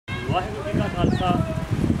ਵਾਹਿਗੁਰੂ ਜੀ ਕਾ ਖਾਲਸਾ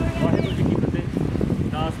ਵਾਹਿਗੁਰੂ ਜੀ ਕੀ ਫਤਿਹ।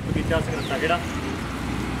 ਦਾਸ ਬਗੀਚਾ ਸੰਗਰਤਾ ਖੇੜਾ।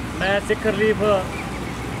 मैं सिख रिलीफ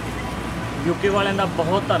यूके वालों का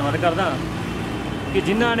बहुत धन्यवाद करदा कि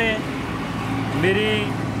जिन्हों ने मेरी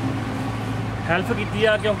हैल्प की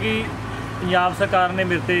है, क्योंकि पंजाब सरकार ने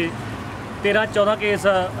मेरे ते 13-14 केस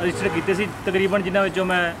रजिस्टर किए सी तकरीबन, जिन्होंने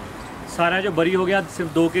मैं सारे चो बरी हो गया, सिर्फ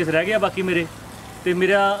 2 केस रह गए बाकी मेरे। तो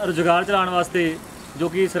मेरा रोज़गार चलाने वास्ते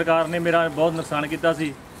जो कि सरकार ने मेरा बहुत नुकसान किया सी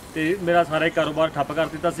ते मेरा सारा कारोबार ठप्प कर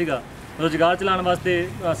दिता सीगा। रोज़गार चलाने वास्ते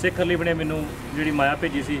सिख रिलीफ ने मैनू जी माया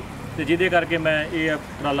भेजी सी, ते जिहदे करके मैं ये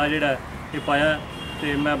उपराला जिहड़ा ये पाया। तो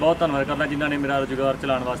मैं बहुत धन्यवाद करदा जिन्होंने मेरा रोज़गार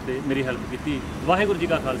चलाने वास्ते मेरी हैल्प की। वाहिगुरू जी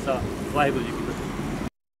का खालसा वाहिगुरू जी की फतेह।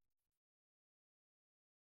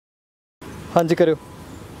 हाँ जी करो।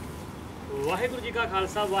 वाहिगुरू जी का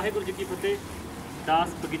खालसा वाहिगुरू जी की फतेह।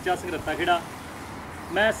 दास बगीचा संगरता खेड़ा।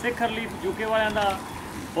 मैं सिख रिलीफ यूके वालों का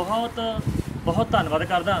बहुत बहुत धन्यवाद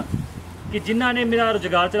करदा कि जिन्हों ने मेरा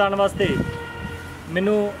रोज़गार चलाने वास्ते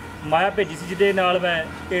मैनू माया भेजी सी, जिहदे नाल मैं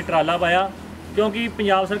ये ट्राला पाया। क्योंकि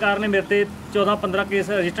पंजाब सरकार ने मेरे ते 14-15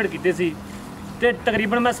 केस रजिस्टर्ड किए सी ते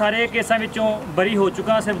तकरीबन मैं सारे केसां विचों बरी हो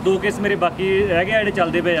चुका। सिर्फ 2 केस मेरे बाकी रह गए जिहड़े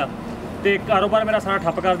चलदे पे आ, ते कारोबार मेरा सारा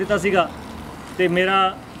ठप्प कर दिता सीगा। ते मेरा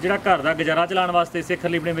जिहड़ा घर दा गुजारा चलाने वास्ते सिख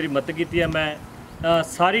रिलीफ ने मेरी मदद की है। मैं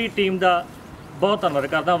सारी टीम का बहुत धन्यवाद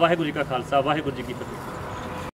करदा। वाहिगुरू जी का खालसा वाहिगुरू जी की फतेह।